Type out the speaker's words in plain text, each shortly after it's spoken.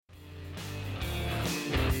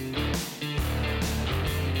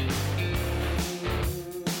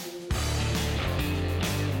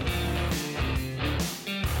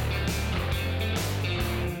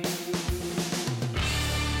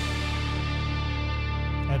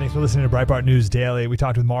Thanks for listening to Breitbart News Daily. We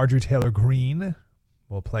talked with Marjorie Taylor Greene.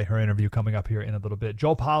 We'll play her interview coming up here in a little bit.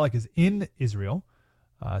 Joel Pollak is in Israel,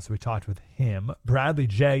 so we talked with him. Bradley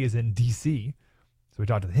Jay is in D.C., so we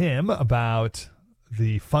talked with him about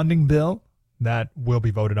the funding bill that will be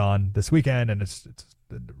voted on this weekend, and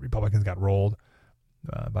the Republicans got rolled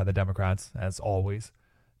by the Democrats, as always.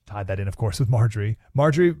 Tied that in, of course, with Marjorie.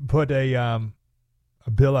 Marjorie put a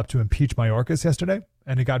bill up to impeach Mayorkas yesterday,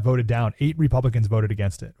 and it got voted down. 8 Republicans voted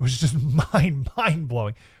against it, which is just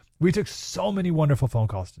mind-blowing. We took so many wonderful phone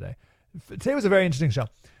calls today. Today was a very interesting show.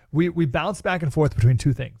 We bounced back and forth between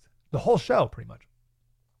two things. The whole show, pretty much.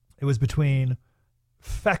 It was between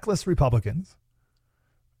feckless Republicans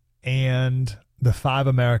and the 5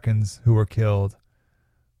 Americans who were killed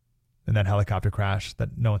in that helicopter crash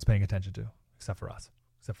that no one's paying attention to, except for us,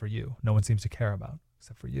 except for you. No one seems to care about,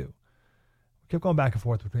 except for you. We kept going back and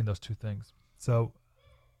forth between those two things. So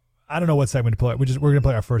I don't know what segment to play. We're going to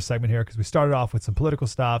play our first segment here because we started off with some political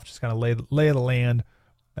stuff, just kind of lay of the land,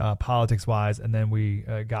 politics-wise, and then we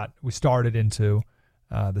started into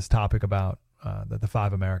this topic about the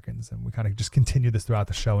 5 Americans, and we kind of just continue this throughout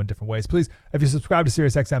the show in different ways. Please, if you subscribe to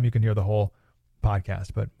SiriusXM, you can hear the whole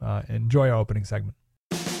podcast, but enjoy our opening segment.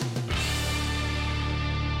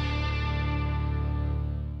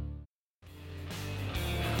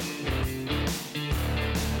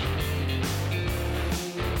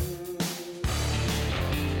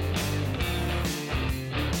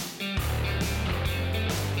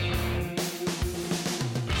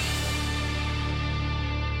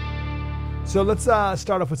 So let's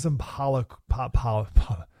start off with some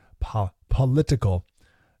political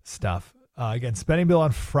stuff. Again, spending bill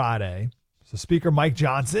on Friday. So Speaker Mike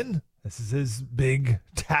Johnson, this is his big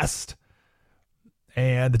test,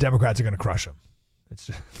 and the Democrats are going to crush him. It's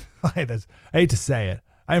just, I hate to say it.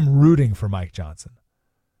 I am rooting for Mike Johnson.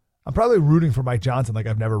 I'm probably rooting for Mike Johnson like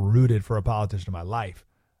I've never rooted for a politician in my life.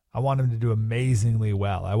 I want him to do amazingly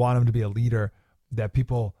well. I want him to be a leader that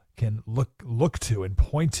people can look to and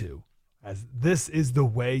point to. As this is the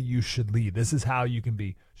way you should lead. This is how you can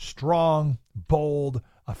be strong, bold,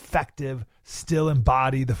 effective, still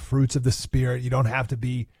embody the fruits of the Spirit. You don't have to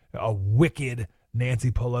be a wicked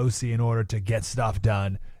Nancy Pelosi in order to get stuff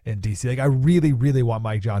done in D.C. Like, I really, really want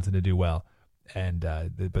Mike Johnson to do well.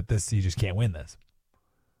 But you just can't win this.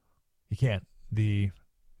 You can't. The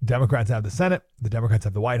Democrats have the Senate. The Democrats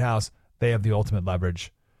have the White House. They have the ultimate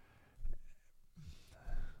leverage.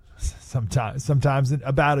 Sometimes in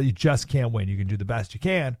a battle, you just can't win. You can do the best you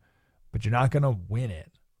can, but you're not going to win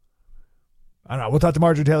it. I don't know. We'll talk to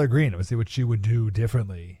Marjorie Taylor Greene. We'll see what she would do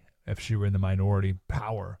differently if she were in the minority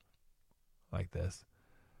power like this.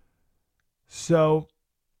 So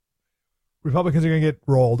Republicans are going to get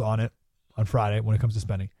rolled on it on Friday when it comes to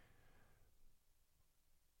spending.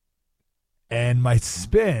 And my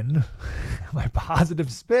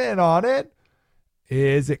positive spin on it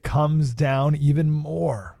is it comes down even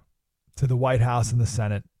more to the White House and the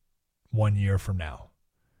Senate 1 year from now.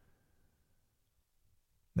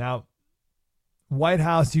 Now, White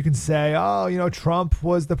House, you can say, Trump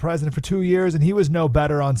was the president for 2 years and he was no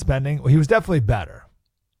better on spending. Well, he was definitely better.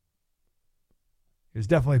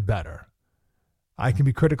 I can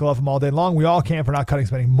be critical of him all day long. We all can for not cutting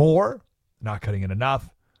spending more, not cutting it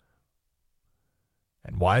enough.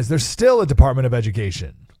 And why is there still a Department of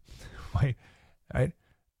Education? Right?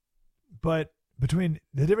 But between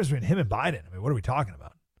the difference between him and Biden, I mean, what are we talking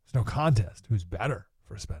about? There's no contest. Who's better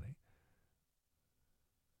for spending?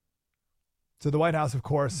 So the White House, of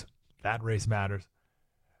course, that race matters.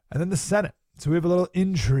 And then the Senate. So we have a little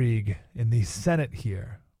intrigue in the Senate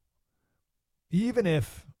here. Even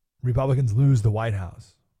if Republicans lose the White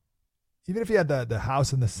House, even if you had the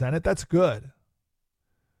House and the Senate, that's good.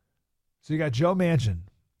 So you got Joe Manchin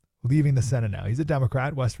leaving the Senate now. He's a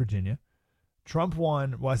Democrat, West Virginia. Trump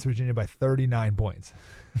won West Virginia by 39 points.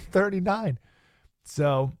 39.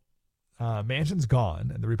 So Manchin's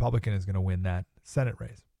gone, and the Republican is going to win that Senate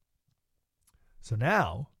race. So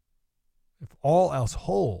now, if all else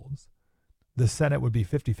holds, the Senate would be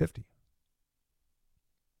 50-50.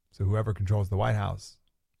 So whoever controls the White House,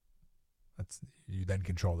 you then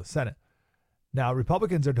control the Senate. Now,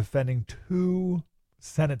 Republicans are defending 2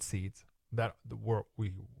 Senate seats that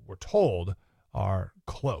we were told are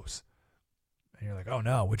close. And you're like, oh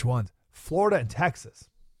no, which ones? Florida and Texas.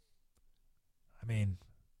 I mean,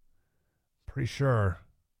 pretty sure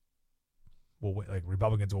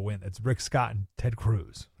Republicans will win. It's Rick Scott and Ted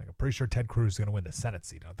Cruz. Like, I'm pretty sure Ted Cruz is going to win the Senate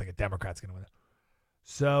seat. I don't think a Democrat's going to win it.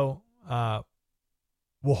 So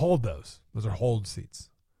we'll hold those. Those are hold seats.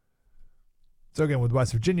 So again, with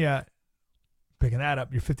West Virginia, picking that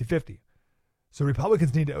up, you're 50-50. So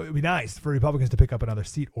Republicans it would be nice for Republicans to pick up another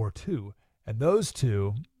seat or two. And those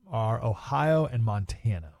two are Ohio and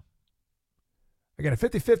Montana. Again, a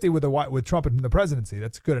 50-50 with Trump in the presidency,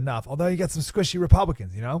 that's good enough. Although you got some squishy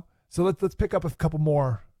Republicans, So let's pick up a couple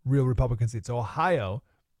more real Republican seats. So Ohio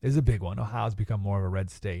is a big one. Ohio's become more of a red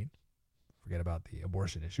state. Forget about the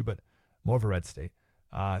abortion issue, but more of a red state.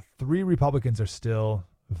 3 Republicans are still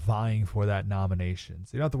vying for that nomination.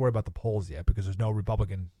 So you don't have to worry about the polls yet because there's no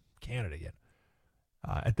Republican candidate yet.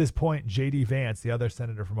 At this point, J.D. Vance, the other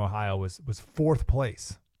senator from Ohio, was 4th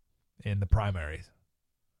place in the primaries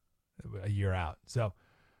a year out. So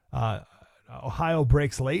Ohio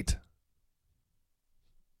breaks late.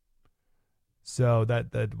 So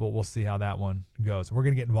that we'll see how that one goes. We're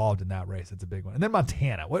going to get involved in that race. It's a big one. And then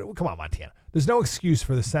Montana. Come on, Montana. There's no excuse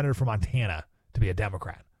for the senator from Montana to be a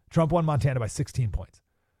Democrat. Trump won Montana by 16 points.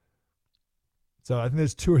 So I think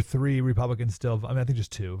there's 2 or 3 Republicans still. I think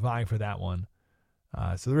just 2 vying for that one.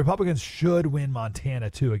 So the Republicans should win Montana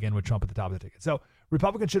too, again with Trump at the top of the ticket. So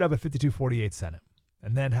Republicans should have a 52-48 Senate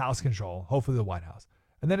and then House control, hopefully the White House.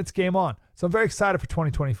 And then it's game on. So I'm very excited for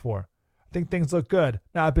 2024. I think things look good.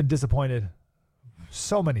 Now I've been disappointed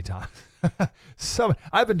so many times.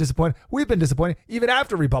 I've been disappointed. We've been disappointed even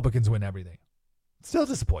after Republicans win everything. Still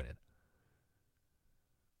disappointed.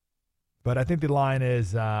 But I think the line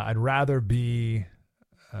is I'd rather be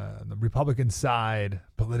the Republican side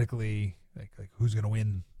politically, like who's going to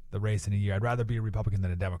win the race in a year. I'd rather be a Republican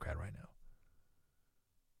than a Democrat right now.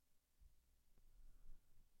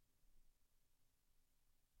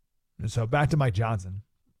 And so back to Mike Johnson,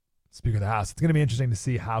 Speaker of the House. It's going to be interesting to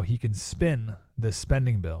see how he can spin this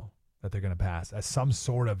spending bill that they're going to pass as some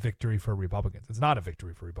sort of victory for Republicans. It's not a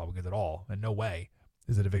victory for Republicans at all. In no way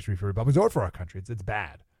is it a victory for Republicans or for our country. It's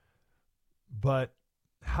bad. But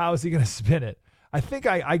how is he going to spin it? I think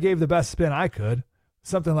I gave the best spin I could.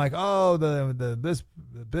 Something like, this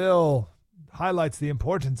bill highlights the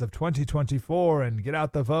importance of 2024 and get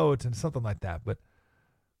out the vote and something like that. But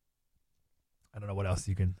I don't know what else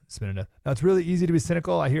you can spin it. Now, it's really easy to be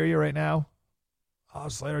cynical. I hear you right now. Oh,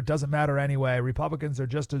 Slater, it doesn't matter anyway. Republicans are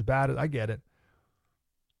just as bad. I get it.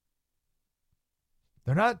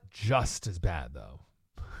 They're not just as bad, though.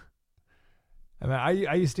 I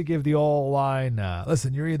used to give the old line,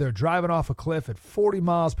 listen, you're either driving off a cliff at 40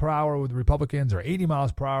 miles per hour with Republicans or 80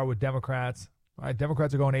 miles per hour with Democrats. All right,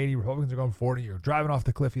 Democrats are going 80, Republicans are going 40. You're driving off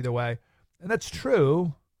the cliff either way. And that's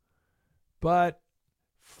true, but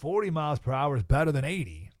 40 miles per hour is better than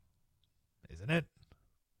 80, isn't it?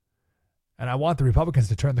 And I want the Republicans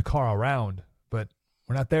to turn the car around, but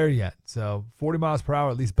we're not there yet. So 40 miles per hour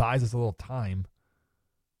at least buys us a little time.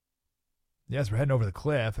 Yes, we're heading over the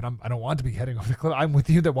cliff, and I don't want to be heading over the cliff. I'm with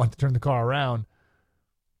you that want to turn the car around,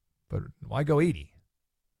 but why go 80?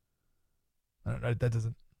 That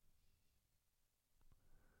doesn't.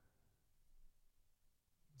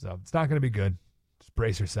 So it's not going to be good. Just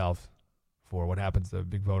brace yourself for what happens, the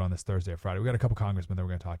big vote on this Thursday or Friday. We got a couple congressmen that we're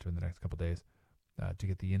going to talk to in the next couple days to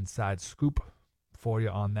get the inside scoop for you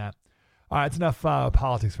on that. All right, it's enough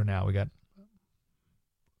politics for now. We got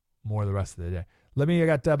more the rest of the day. I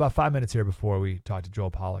got about 5 minutes here before we talk to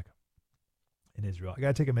Joel Pollak in Israel. I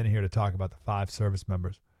got to take a minute here to talk about the 5 service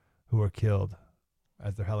members who were killed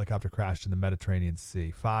as their helicopter crashed in the Mediterranean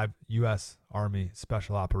Sea. 5 U.S. Army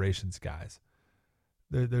Special Operations guys.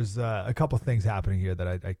 There's a couple things happening here that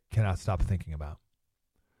I cannot stop thinking about.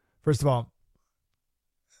 First of all,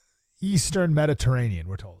 Eastern Mediterranean,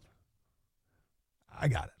 we're told. I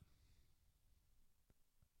got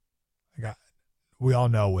it. We all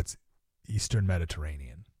know what's Eastern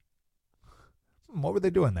Mediterranean. What were they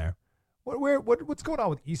doing there? What's going on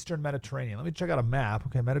with Eastern Mediterranean? Let me check out a map.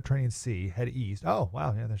 Okay, Mediterranean Sea, head east. Oh,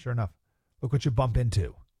 wow, yeah, sure enough. Look what you bump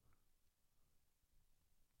into.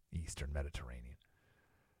 Eastern Mediterranean.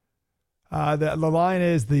 The line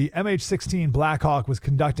is the MH-16 Black Hawk was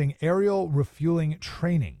conducting aerial refueling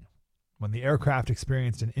training when the aircraft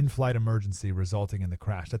experienced an in-flight emergency resulting in the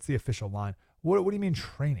crash. That's the official line. What do you mean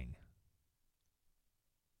training?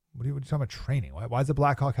 What are you talking about training? Why is the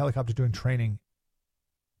Black Hawk helicopter doing training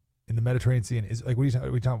in the Mediterranean Sea? And is like, what are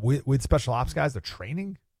you talking with special ops guys? They're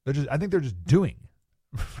training. I think they're just doing.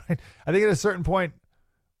 Right? I think at a certain point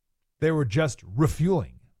they were just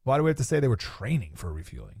refueling. Why do we have to say they were training for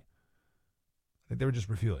refueling? I think they were just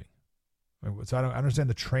refueling. So I don't understand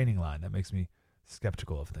the training line. That makes me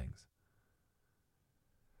skeptical of things.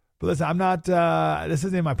 But listen, I'm not, this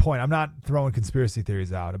isn't my point. I'm not throwing conspiracy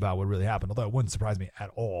theories out about what really happened, although it wouldn't surprise me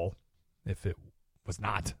at all if it was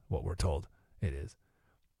not what we're told it is.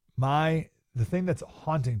 The thing that's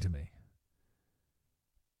haunting to me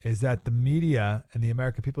is that the media and the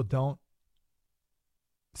American people don't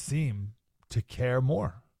seem to care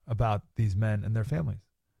more about these men and their families.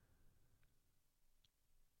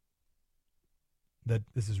 That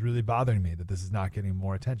this is really bothering me, that this is not getting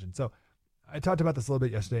more attention. So I talked about this a little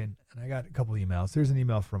bit yesterday, and I got a couple of emails. Here's an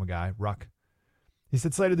email from a guy, Ruck. He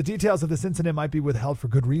said, Slater, the details of this incident might be withheld for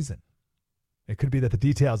good reason. It could be that the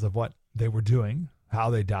details of what they were doing, how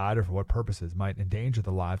they died, or for what purposes might endanger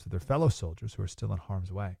the lives of their fellow soldiers who are still in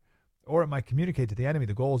harm's way. Or it might communicate to the enemy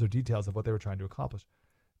the goals or details of what they were trying to accomplish.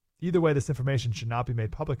 Either way, this information should not be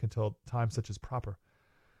made public until time such as proper.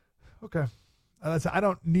 Okay. I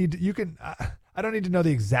don't need to know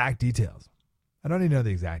the exact details. I don't need to know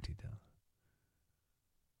the exact details.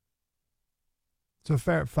 So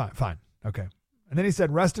fine. Okay. And then he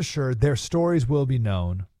said, rest assured, their stories will be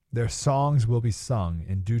known. Their songs will be sung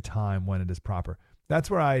in due time when it is proper. That's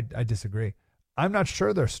where I disagree. I'm not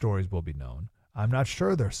sure their stories will be known. I'm not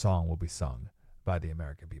sure their song will be sung by the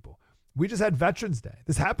American people. We just had Veterans Day.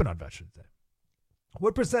 This happened on Veterans Day.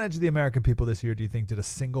 What percentage of the American people this year do you think did a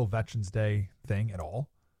single Veterans Day thing at all?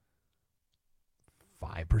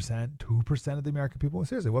 5%, 2% of the American people?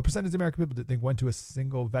 Seriously, what percentage of the American people do you think went to a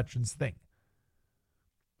single veterans thing?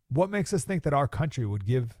 What makes us think that our country would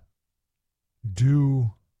give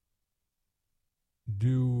due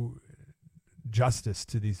justice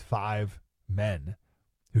to these 5 men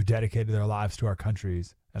who dedicated their lives to our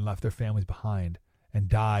countries and left their families behind and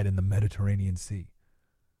died in the Mediterranean Sea?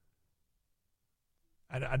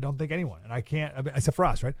 I don't think anyone, and I can't, except for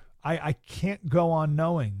us, right? I can't go on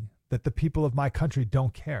knowing that the people of my country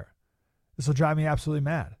don't care. This will drive me absolutely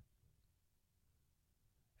mad.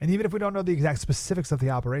 And even if we don't know the exact specifics of the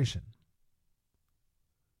operation,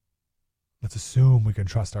 let's assume we can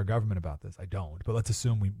trust our government about this. I don't, but let's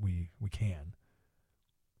assume we can.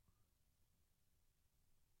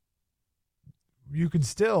 You can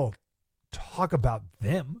still talk about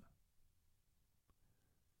them.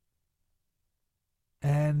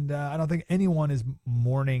 And I don't think anyone is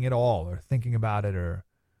mourning at all or thinking about it or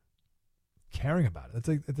caring about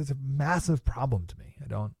it. It's a massive problem to me.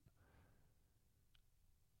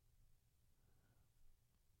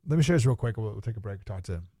 Let me share this real quick. We'll take a break. Talk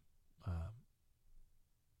to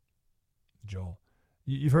Joel.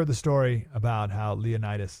 You've heard the story about how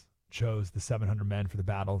Leonidas chose the 700 men for the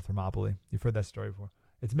Battle of Thermopylae. You've heard that story before.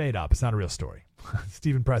 It's made up. It's not a real story.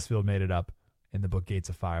 Stephen Pressfield made it up in the book Gates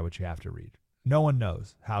of Fire, which you have to read. No one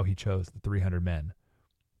knows how he chose the 300 men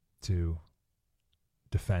to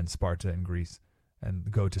defend Sparta and Greece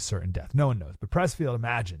and go to certain death. No one knows. But Pressfield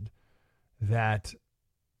imagined that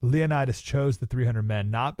Leonidas chose the 300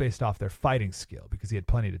 men not based off their fighting skill, because he had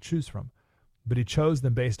plenty to choose from, but he chose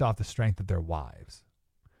them based off the strength of their wives,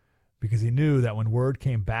 because he knew that when word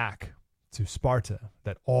came back to Sparta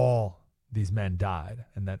that all these men died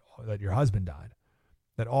and that your husband died,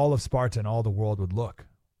 that all of Sparta and all the world would look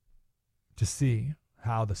to see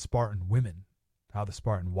how the Spartan women, how the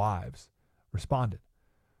Spartan wives responded.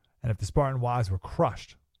 And if the Spartan wives were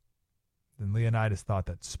crushed, then Leonidas thought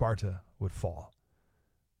that Sparta would fall.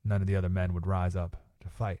 None of the other men would rise up to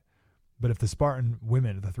fight. But if the Spartan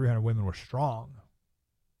women, the 300 women, were strong,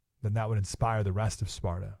 then that would inspire the rest of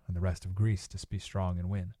Sparta and the rest of Greece to be strong and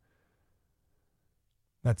win.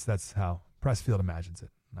 That's how Pressfield imagines it,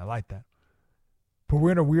 and I like that. But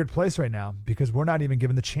we're in a weird place right now because we're not even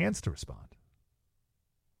given the chance to respond.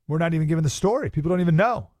 We're not even given the story. People don't even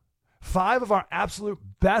know. 5 of our absolute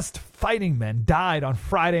best fighting men died on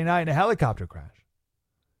Friday night in a helicopter crash.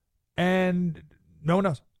 And no one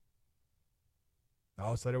knows.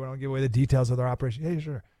 Oh, Slater, we don't give away the details of their operation. Yeah,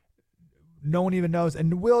 sure. No one even knows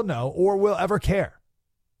and will know or will ever care.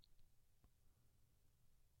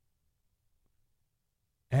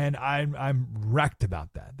 And I'm wrecked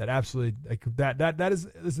about that. That absolutely, like, that is,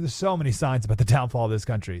 there's so many signs about the downfall of this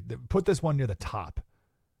country. Put this one near the top.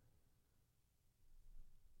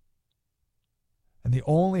 And the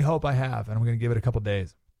only hope I have, and I'm going to give it a couple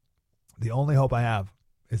days, the only hope I have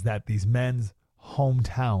is that these men's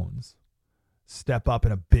hometowns step up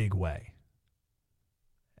in a big way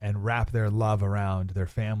and wrap their love around their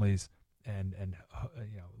families and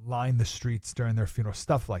line the streets during their funeral,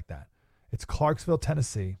 stuff like that. It's Clarksville,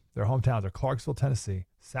 Tennessee. Their hometowns are Clarksville, Tennessee,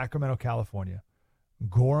 Sacramento, California,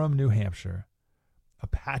 Gorham, New Hampshire,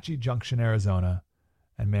 Apache Junction, Arizona,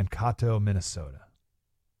 and Mankato, Minnesota.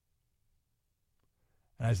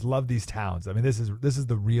 And I just love these towns. I mean, this is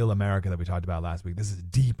the real America that we talked about last week. This is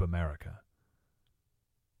deep America.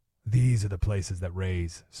 These are the places that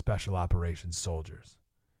raise special operations soldiers.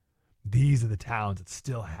 These are the towns that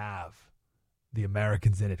still have the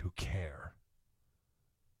Americans in it who care.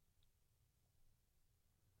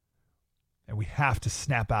 And we have to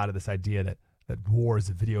snap out of this idea that war is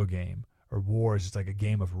a video game or war is just like a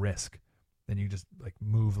game of Risk. then you just like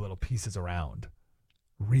move little pieces around.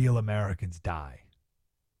 Real Americans die.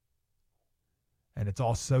 And it's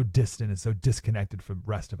all so distant and so disconnected from the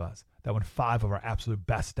rest of us that when 5 of our absolute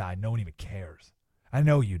best die, no one even cares. I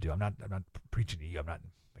know you do. I'm not preaching to you. I'm not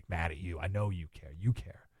like mad at you. I know you care. You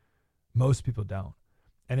care. Most people don't.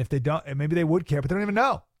 And if they don't, and maybe they would care, but they don't even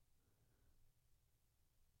know.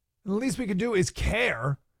 And the least we can do is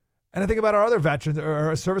care. And I think about our other veterans or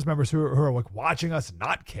our service members who are like watching us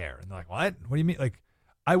not care. And they're like, what? What do you mean? Like,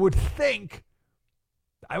 I would think,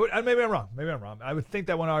 maybe I'm wrong. I would think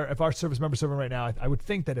that if our service members serving right now, I would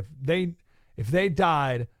think that if they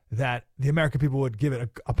died, that the American people would give it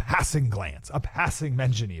a passing glance, a passing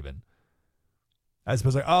mention even. As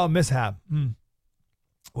opposed to like, oh, mishap.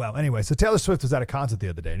 Well, anyway, so Taylor Swift was at a concert the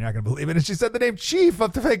other day. You're not going to believe it. And she said the name Chief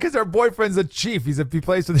up to because her boyfriend's a chief. He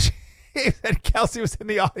plays for the Chiefs. And Kelsey was in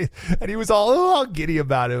the audience. And he was all giddy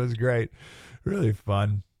about it. It was great. Really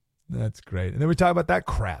fun. That's great. And then we talk about that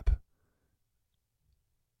crap.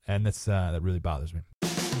 And that really bothers me.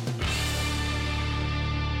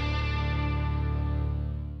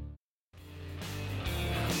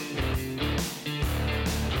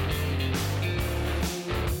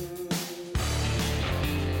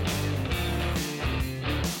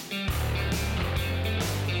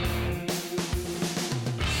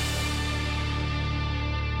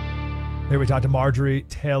 Here we talked to Marjorie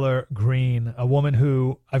Taylor Greene, a woman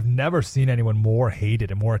who I've never seen anyone more hated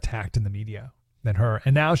and more attacked in the media than her.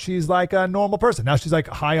 And now she's like a normal person. Now she's like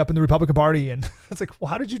high up in the Republican Party. And it's like, well,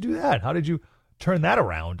 how did you do that? How did you turn that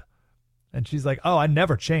around? And she's like, oh, I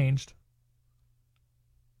never changed.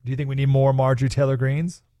 Do you think we need more Marjorie Taylor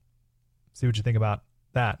Greenes? See what you think about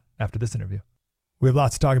that after this interview. We have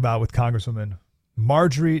lots to talk about with Congresswoman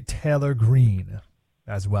Marjorie Taylor Greene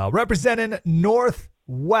as well, representing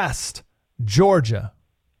Northwest Georgia.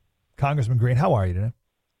 Congressman Greene, how are you today?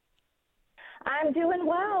 I'm doing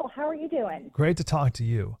well. How are you doing? Great to talk to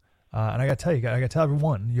you. And I got to tell you, I got to tell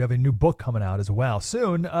everyone, you have a new book coming out as well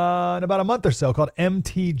soon, in about a month or so, called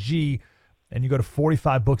MTG. And you go to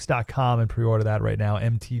 45books.com and pre-order that right now.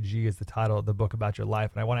 MTG is the title of the book about your life.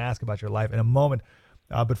 And I want to ask about your life in a moment.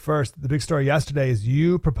 But first, the big story yesterday is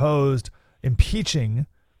you proposed impeaching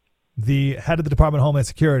the head of the Department of Homeland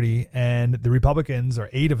Security, and the Republicans, or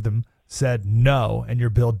 8 of them, said no, and your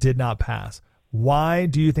bill did not pass. Why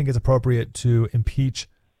do you think it's appropriate to impeach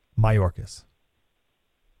Mayorkas?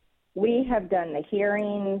 We have done the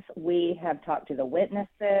hearings. We have talked to the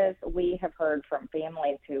witnesses. We have heard from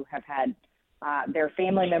families who have had their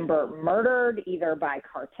family member murdered either by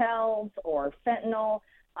cartels or fentanyl.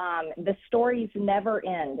 The stories never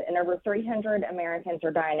end, and over 300 Americans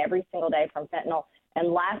are dying every single day from fentanyl.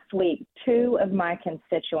 And last week, 2 of my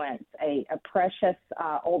constituents, a precious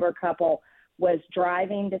older couple, was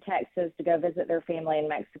driving to Texas to go visit their family in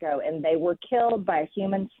Mexico, and they were killed by a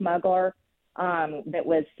human smuggler that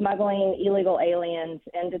was smuggling illegal aliens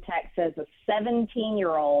into Texas, a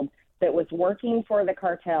 17-year-old that was working for the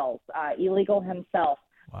cartels, illegal himself.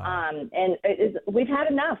 Wow. And we've had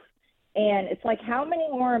enough. And it's like, how many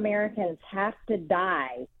more Americans have to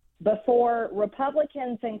die before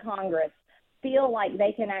Republicans in Congress feel like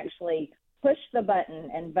they can actually push the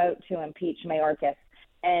button and vote to impeach Mayorkas?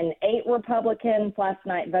 And 8 Republicans last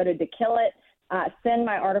night voted to kill it, send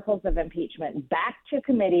my articles of impeachment back to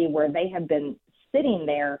committee where they have been sitting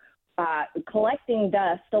there collecting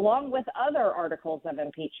dust along with other articles of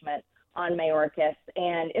impeachment on Mayorkas.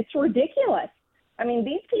 And it's ridiculous. I mean,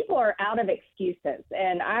 these people are out of excuses.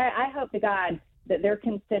 And I hope to God that their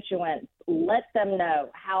constituents let them know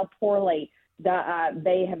how poorly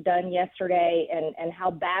they have done yesterday and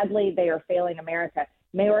how badly they are failing America.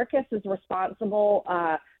 Mayorkas is responsible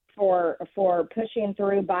for pushing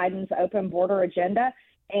through Biden's open border agenda,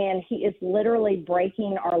 and he is literally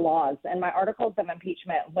breaking our laws. And my articles of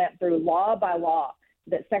impeachment went through law by law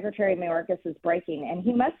that Secretary Mayorkas is breaking, and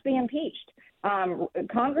he must be impeached.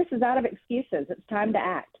 Congress is out of excuses. It's time to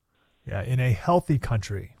act. Yeah, in a healthy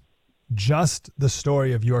country, just the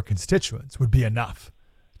story of your constituents would be enough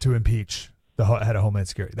to impeach the head of Homeland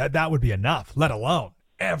Security. That would be enough, let alone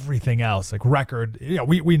everything else, like record. You know,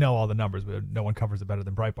 we know all the numbers, but no one covers it better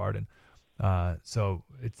than Breitbart. And so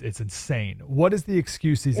it's insane. What is the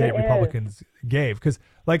excuse these 8 Republicans gave? Because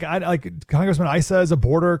like Congressman Issa is a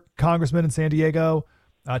border congressman in San Diego.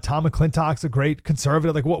 Tom McClintock's a great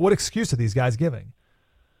conservative. Like what excuse are these guys giving?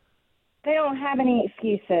 They don't have any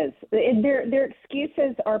excuses. Their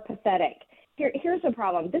excuses are pathetic. Here's the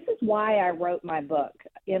problem. This is why I wrote my book,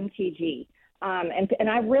 MTG. And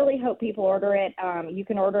I really hope people order it. You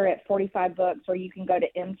can order it at 45 Books, or you can go to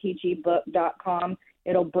mtgbook.com.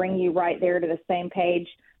 It'll bring you right there to the same page.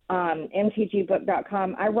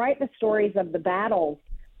 mtgbook.com, I write the stories of the battles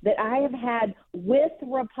that I have had with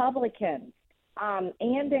Republicans and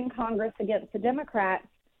in Congress against the Democrats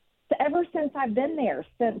ever since I've been there,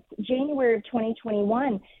 since January of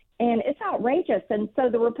 2021. And it's outrageous. And so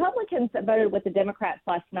the Republicans that voted with the Democrats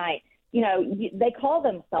last night, they call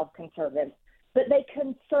themselves conservatives, but they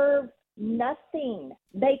conserve nothing.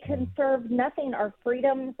 They conserve nothing. Our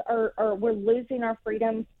freedoms we're losing our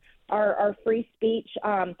freedoms, our free speech.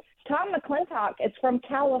 Tom McClintock is from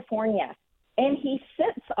California, and he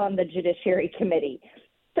sits on the Judiciary Committee.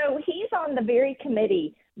 So he's on the very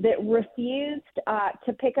committee that refused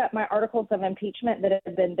to pick up my articles of impeachment that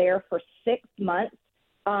have been there for 6 months,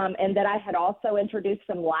 and that I had also introduced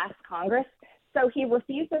them last Congress. So he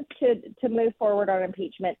refuses to move forward on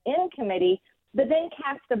impeachment in committee, but then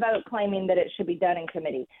cast a vote claiming that it should be done in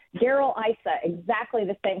committee. Darrell Issa, exactly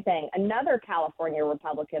the same thing, another California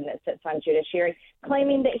Republican that sits on Judiciary,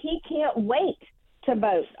 claiming that he can't wait to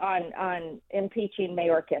vote on impeaching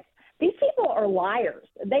Mayorkas. These people are liars.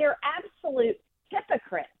 They are absolute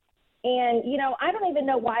hypocrites. And, I don't even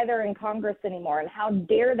know why they're in Congress anymore, and how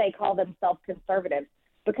dare they call themselves conservatives,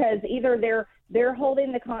 because either they're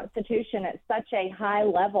holding the Constitution at such a high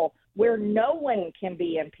level where no one can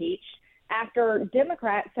be impeached, after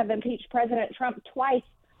Democrats have impeached President Trump twice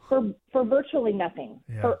for virtually nothing,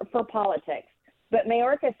 for politics. But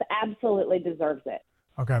Mayorkas absolutely deserves it.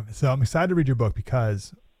 Okay, so I'm excited to read your book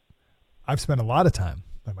because I've spent a lot of time,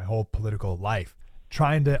 like my whole political life,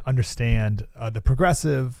 trying to understand the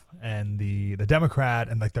progressive and the Democrat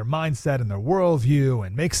and like their mindset and their worldview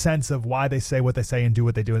and make sense of why they say what they say and do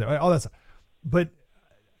what they do and all that stuff. But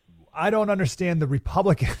I don't understand the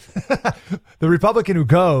Republican, the Republican who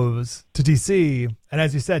goes to D.C. and,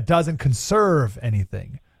 as you said, doesn't conserve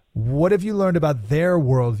anything. What have you learned about their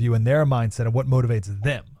worldview and their mindset and what motivates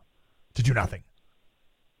them to do nothing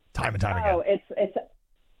time and time again? Oh, it's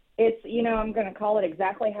I'm going to call it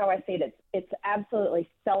exactly how I see it. It's absolutely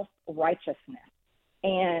self-righteousness.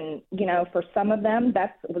 And, for some of them,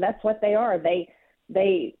 that's what they are. They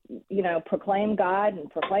proclaim God and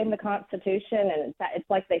proclaim the Constitution, and it's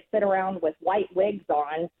like they sit around with white wigs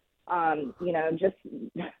on, just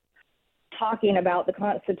talking about the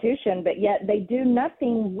Constitution, but yet they do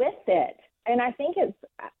nothing with it. And I think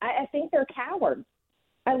they're cowards.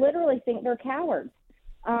 I literally think they're cowards.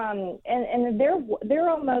 And they're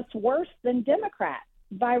almost worse than Democrats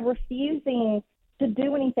by refusing to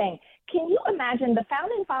do anything. Can you imagine the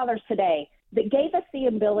founding fathers today that gave us the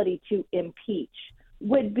ability to impeach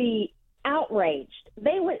would be outraged?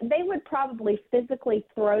 They would probably physically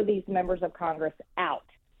throw these members of Congress out.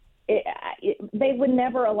 They would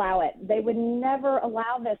never allow it. They would never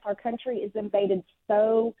allow this. Our country is invaded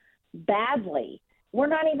so badly. We're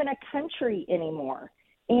not even a country anymore.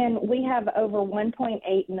 And we have over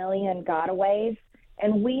 1.8 million gotaways,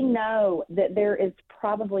 and we know that there is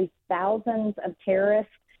probably thousands of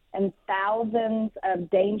terrorists and thousands of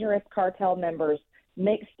dangerous cartel members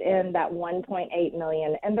mixed in that 1.8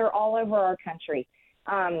 million, and they're all over our country.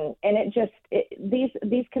 And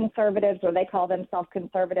these conservatives, or they call themselves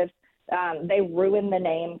conservatives, they ruin the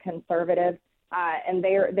name conservative. And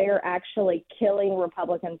they're actually killing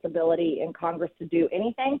Republicans' ability in Congress to do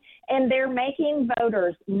anything, and they're making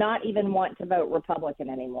voters not even want to vote Republican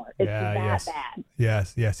anymore. It's that bad.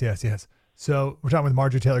 Yes. So we're talking with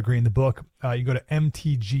Marjorie Taylor Greene. The book, you can go to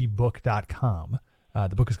mtgbook.com.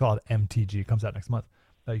 The book is called MTG. It comes out next month.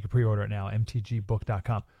 You can pre-order it now,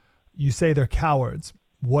 mtgbook.com. You say they're cowards.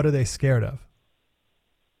 What are they scared of?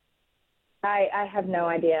 I have no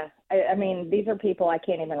idea. I mean, these are people I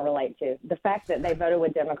can't even relate to. The fact that they voted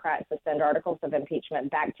with Democrats to send articles of impeachment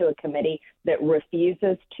back to a committee that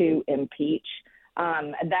refuses to impeach,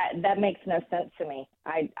 that makes no sense to me.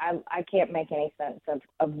 I can't make any sense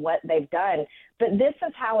of what they've done. But this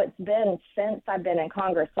is how it's been since I've been in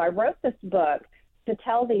Congress. So I wrote this book to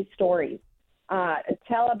tell these stories,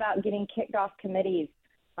 tell about getting kicked off committees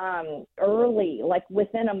early, like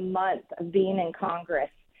within a month of being in Congress.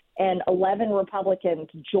 And 11 Republicans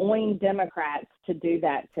joined Democrats to do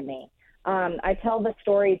that to me. I tell the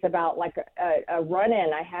stories about like a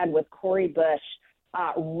run-in I had with Cori Bush,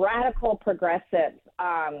 radical progressive.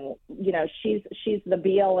 She's the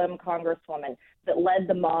BLM Congresswoman that led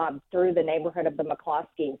the mob through the neighborhood of the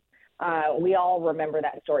McCloskeys. We all remember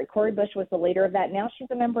that story. Cori Bush was the leader of that. Now she's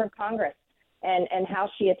a member of Congress, and how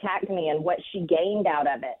she attacked me and what she gained out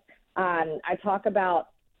of it. I talk about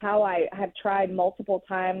how I have tried multiple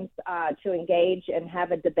times to engage and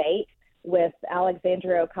have a debate with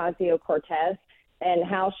Alexandria Ocasio-Cortez, and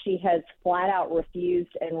how she has flat out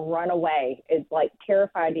refused and run away. Is like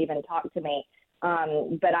terrified to even talk to me.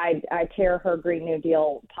 But I tear her Green New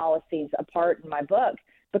Deal policies apart in my book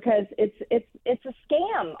because it's a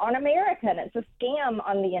scam on America and it's a scam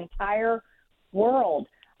on the entire world.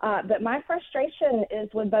 But my frustration is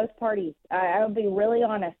with both parties. I'll be really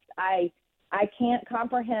honest. I can't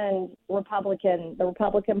comprehend the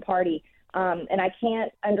Republican Party, and I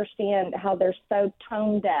can't understand how they're so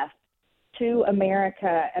tone deaf to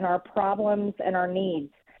America and our problems and our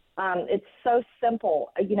needs. It's so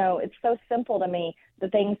simple. It's so simple to me, the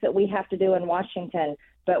things that we have to do in Washington,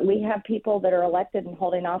 but we have people that are elected and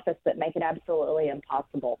holding office that make it absolutely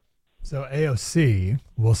impossible. So AOC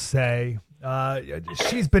will say,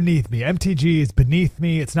 she's beneath me. MTG is beneath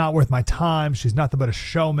me. It's not worth my time. She's nothing but a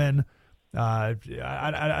showman. I'm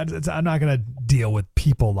not going to deal with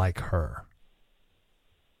people like her.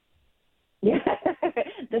 Yeah,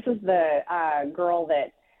 this is the girl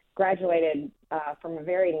that graduated from a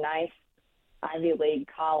very nice Ivy League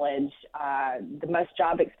college. The most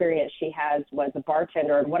job experience she has was a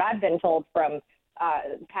bartender. And what I've been told from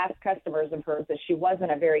past customers of hers is she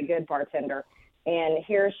wasn't a very good bartender. And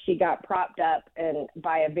here she got propped up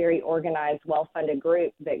by a very organized, well-funded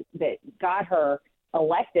group that got her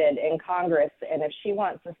elected in Congress. And if she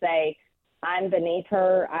wants to say, I'm beneath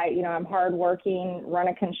her, I'm hardworking, run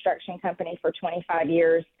a construction company for 25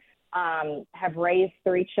 years, have raised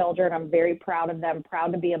 3 children. I'm very proud of them,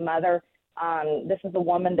 proud to be a mother. This is a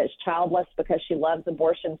woman that's childless because she loves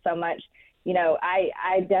abortion so much.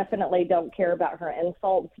 I definitely don't care about her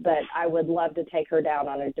insults, but I would love to take her down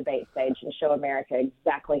on a debate stage and show America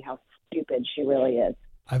exactly how stupid she really is.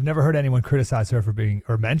 I've never heard anyone criticize her for being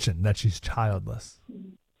or mention that she's childless.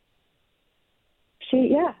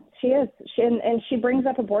 She is. And she brings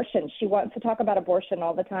up abortion. She wants to talk about abortion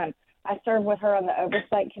all the time. I serve with her on the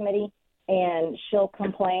oversight committee, and she'll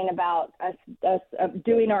complain about us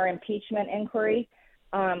doing our impeachment inquiry,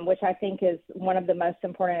 which I think is one of the most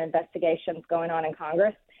important investigations going on in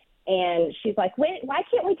Congress. And she's like, why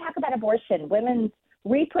can't we talk about abortion? Women's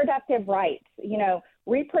reproductive rights.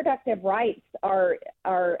 Reproductive rights are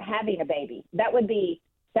having a baby. That would be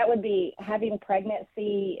having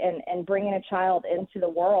pregnancy and bringing a child into the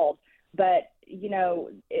world. But,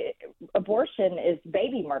 abortion is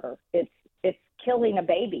baby murder. It's killing a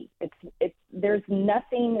baby. There's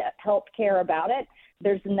nothing healthcare about it.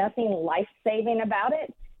 There's nothing life-saving about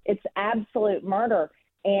it. It's absolute murder.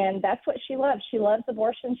 And that's what she loves. She loves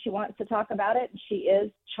abortion. She wants to talk about it. She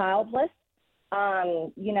is childless,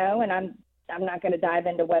 and I'm not going to dive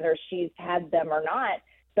into whether she's had them or not,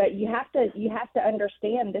 but you have to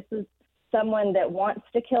understand this is someone that wants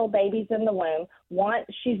to kill babies in the womb.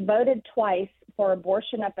 She's voted twice for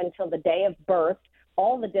abortion up until the day of birth.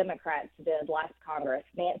 All the Democrats did last Congress.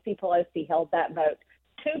 Nancy Pelosi held that vote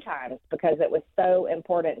 2 times because it was so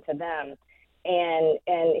important to them. And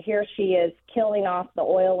here she is killing off the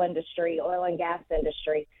oil and gas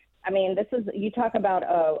industry. I mean, you talk about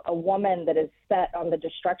a woman that is set on the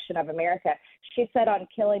destruction of America. She's set on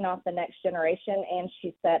killing off the next generation, and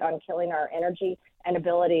she's set on killing our energy and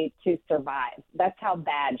ability to survive. That's how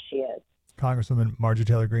bad she is. Congresswoman Marjorie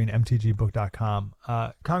Taylor Greene, mtgbook.com.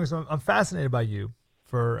 Congresswoman, I'm fascinated by you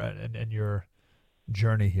and your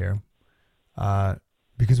journey here.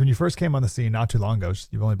 Because when you first came on the scene not too long ago,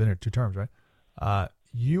 you've only been here 2 terms, right?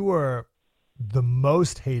 You were the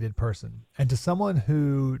most hated person. And to someone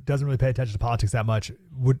who doesn't really pay attention to politics that much,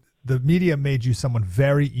 the media made you someone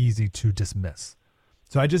very easy to dismiss.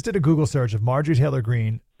 So I just did a Google search of Marjorie Taylor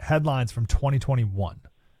Greene headlines from 2021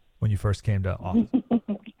 when you first came to office.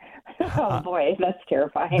 Oh, boy, that's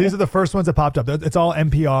terrifying. These are the first ones that popped up. It's all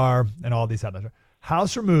NPR and all these headlines.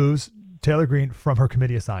 House removes Taylor Greene from her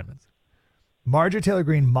committee assignments. Marjorie Taylor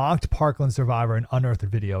Greene mocked Parkland survivor in unearthed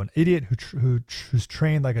video, an idiot who's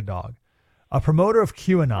trained like a dog. A promoter of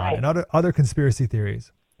QAnon and other conspiracy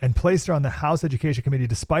theories, and placed her on the House Education Committee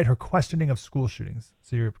despite her questioning of school shootings.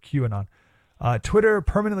 So you're QAnon. Twitter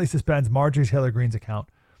permanently suspends Marjorie Taylor Greene's account.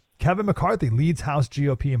 Kevin McCarthy leads House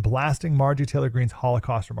GOP in blasting Marjorie Taylor Greene's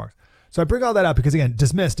Holocaust remarks. So I bring all that up because, again,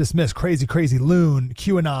 dismiss, crazy, loon,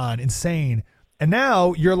 QAnon, insane. And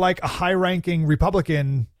now you're like a high-ranking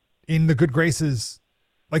Republican in the good graces.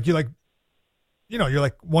 You're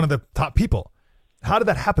like one of the top people. How did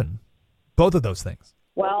that happen? Both of those things.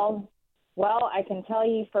 Well, I can tell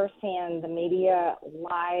you firsthand, the media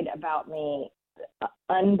lied about me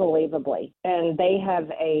unbelievably, and they have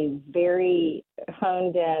a very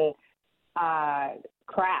honed in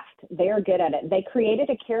craft. They are good at it. They created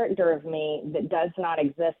a character of me that does not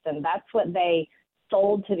exist, and that's what they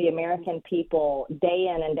sold to the American people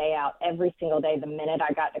day in and day out, every single day, the minute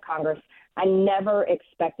I got to Congress. I never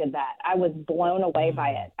expected that. I was blown away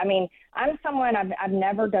by it. I mean, I'm someone, I've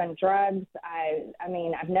never done drugs. I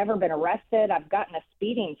mean, I've never been arrested. I've gotten a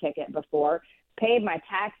speeding ticket before, paid my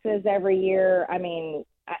taxes every year. I mean,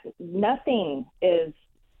 nothing is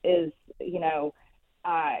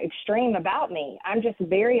extreme about me. I'm just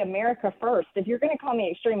very America first. If you're going to call me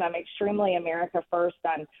extreme, I'm extremely America first.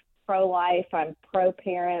 I'm pro-life. I'm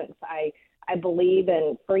pro-parents. I believe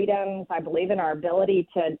in freedoms. I believe in our ability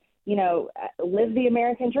to, live the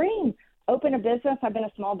American dream. Open a business. I've been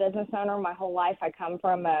a small business owner my whole life. I come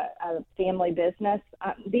from a family business.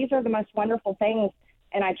 These are the most wonderful things,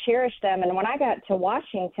 and I cherish them. And when I got to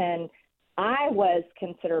Washington, I was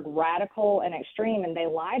considered radical and extreme, and they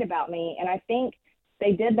lied about me. And I think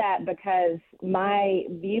they did that because my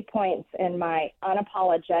viewpoints and my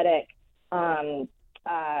unapologetic,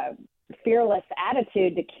 fearless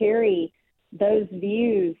attitude to carry those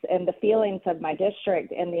views and the feelings of my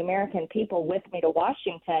district and the American people with me to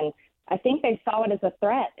Washington, I think they saw it as a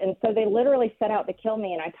threat. And so they literally set out to kill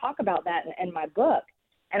me. And I talk about that in my book.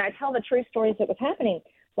 And I tell the true stories that was happening.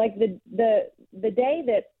 Like the day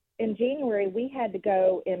that in January we had to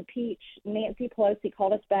go impeach, Nancy Pelosi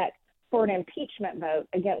called us back for an impeachment vote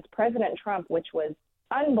against President Trump, which was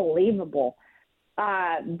unbelievable.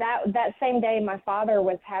 That same day, my father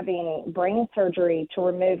was having brain surgery to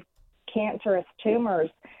remove cancerous tumors,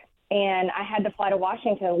 and I had to fly to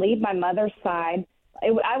Washington, leave my mother's side.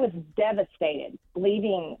 I was devastated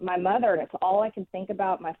leaving my mother, and it's all I could think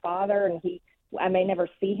about, my father, and I may never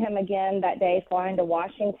see him again that day, flying to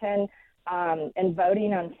Washington and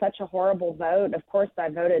voting on such a horrible vote. Of course, I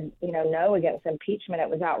voted, no against impeachment. It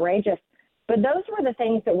was outrageous. But those were the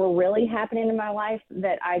things that were really happening in my life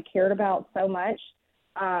that I cared about so much.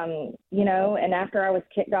 And after I was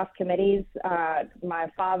kicked off committees,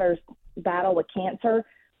 my father's battle with cancer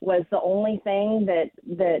was the only thing that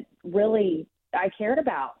really I cared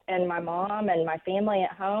about, and my mom and my family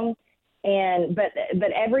at home.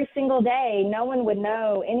 But every single day, no one would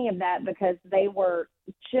know any of that because they were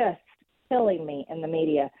just killing me in the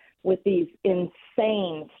media with these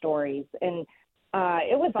insane stories. And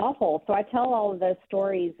it was awful. So I tell all of those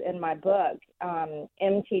stories in my book,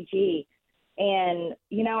 MTG. And,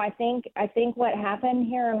 I think what happened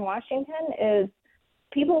here in Washington is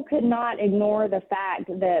people could not ignore the fact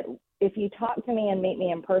that if you talk to me and meet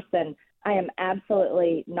me in person, I am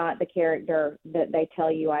absolutely not the character that they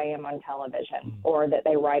tell you I am on television or that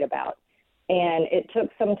they write about. And it took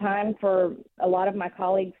some time for a lot of my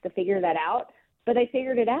colleagues to figure that out, but they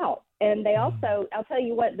figured it out. And they also, I'll tell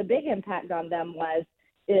you what the big impact on them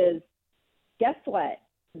is guess what?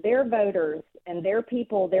 Their voters and their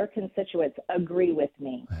people, their constituents agree with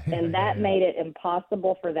me. And that made it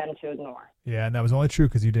impossible for them to ignore. Yeah, and that was only true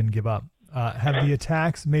because you didn't give up. Have the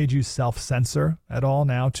attacks made you self-censor at all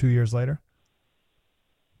now, 2 years later?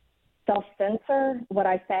 Self-censor what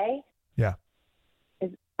I say? Yeah.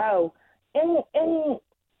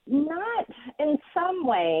 Not in some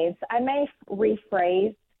ways. I may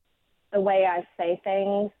rephrase the way I say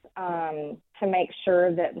things to make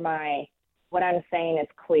sure that what I'm saying is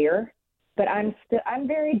clear, but I'm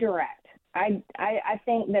very direct. I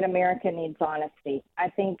think that America needs honesty. I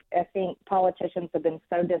think politicians have been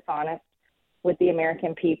so dishonest with the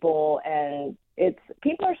American people, and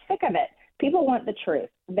people are sick of it. People want the truth.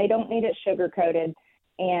 They don't need it sugar-coated.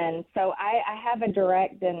 And so I have a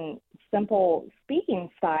direct and simple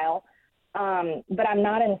speaking style, but I'm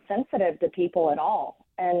not insensitive to people at all.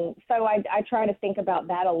 And so I try to think about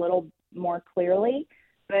that a little more clearly.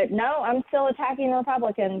 But no, I'm still attacking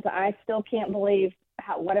Republicans. I still can't believe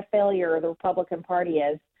what a failure the Republican Party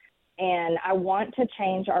is. And I want to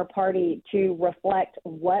change our party to reflect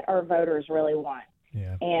what our voters really want.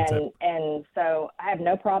 Yeah, and so I have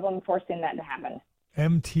no problem forcing that to happen.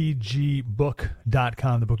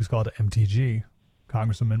 MTGbook.com. The book is called MTG.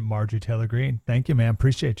 Congresswoman Marjorie Taylor Greene. Thank you, ma'am.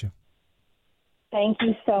 Appreciate you. Thank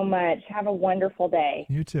you so much. Have a wonderful day.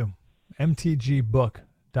 You too.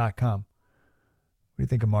 MTGbook.com. What do you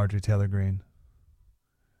think of Marjorie Taylor Greene?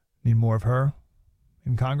 Need more of her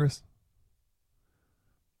in Congress?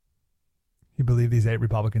 You believe these 8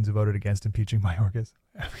 Republicans who voted against impeaching Mayorkas?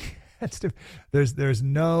 There's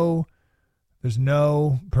no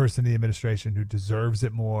person in the administration who deserves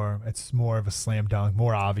it more. It's more of a slam dunk,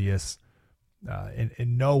 more obvious.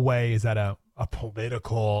 In no way is that a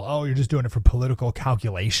political, you're just doing it for political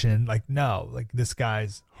calculation. Like, no, this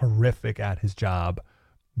guy's horrific at his job,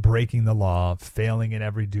 breaking the law, failing in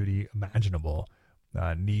every duty imaginable,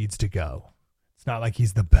 needs to go. It's not like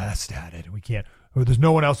he's the best at it. There's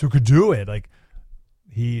no one else who could do it.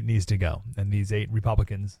 He needs to go. And these 8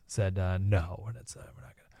 Republicans said, no, we're not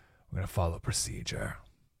going to follow procedure.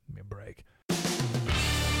 Give me a break.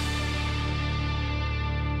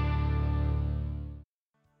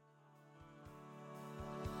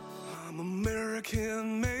 I'm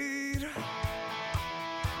American made.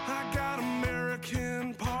 I got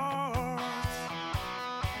American parts.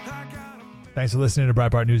 Thanks for listening to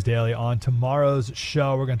Breitbart News Daily. On tomorrow's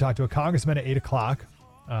show, we're going to talk to a congressman at 8 o'clock.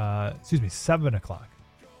 7 o'clock.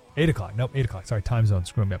 8 o'clock. Nope, 8 o'clock. Sorry, time zone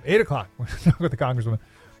screwing me up. 8 o'clock. We're going to talk with the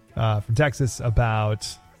congresswoman from Texas about,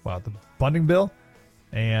 the funding bill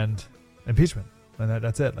and impeachment. And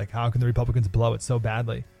that's it. Like, how can the Republicans blow it so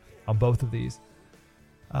badly on both of these?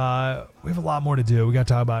 We have a lot more to do. We got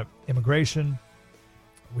to talk about immigration.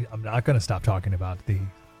 I'm not going to stop talking about the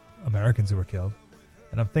Americans who were killed.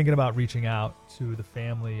 And I'm thinking about reaching out to the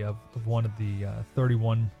family of one of the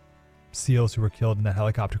 31 SEALs who were killed in that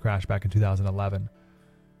helicopter crash back in 2011.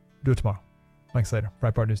 Do it tomorrow. Mike Slater,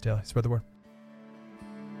 Breitbart News Daily. Spread the word.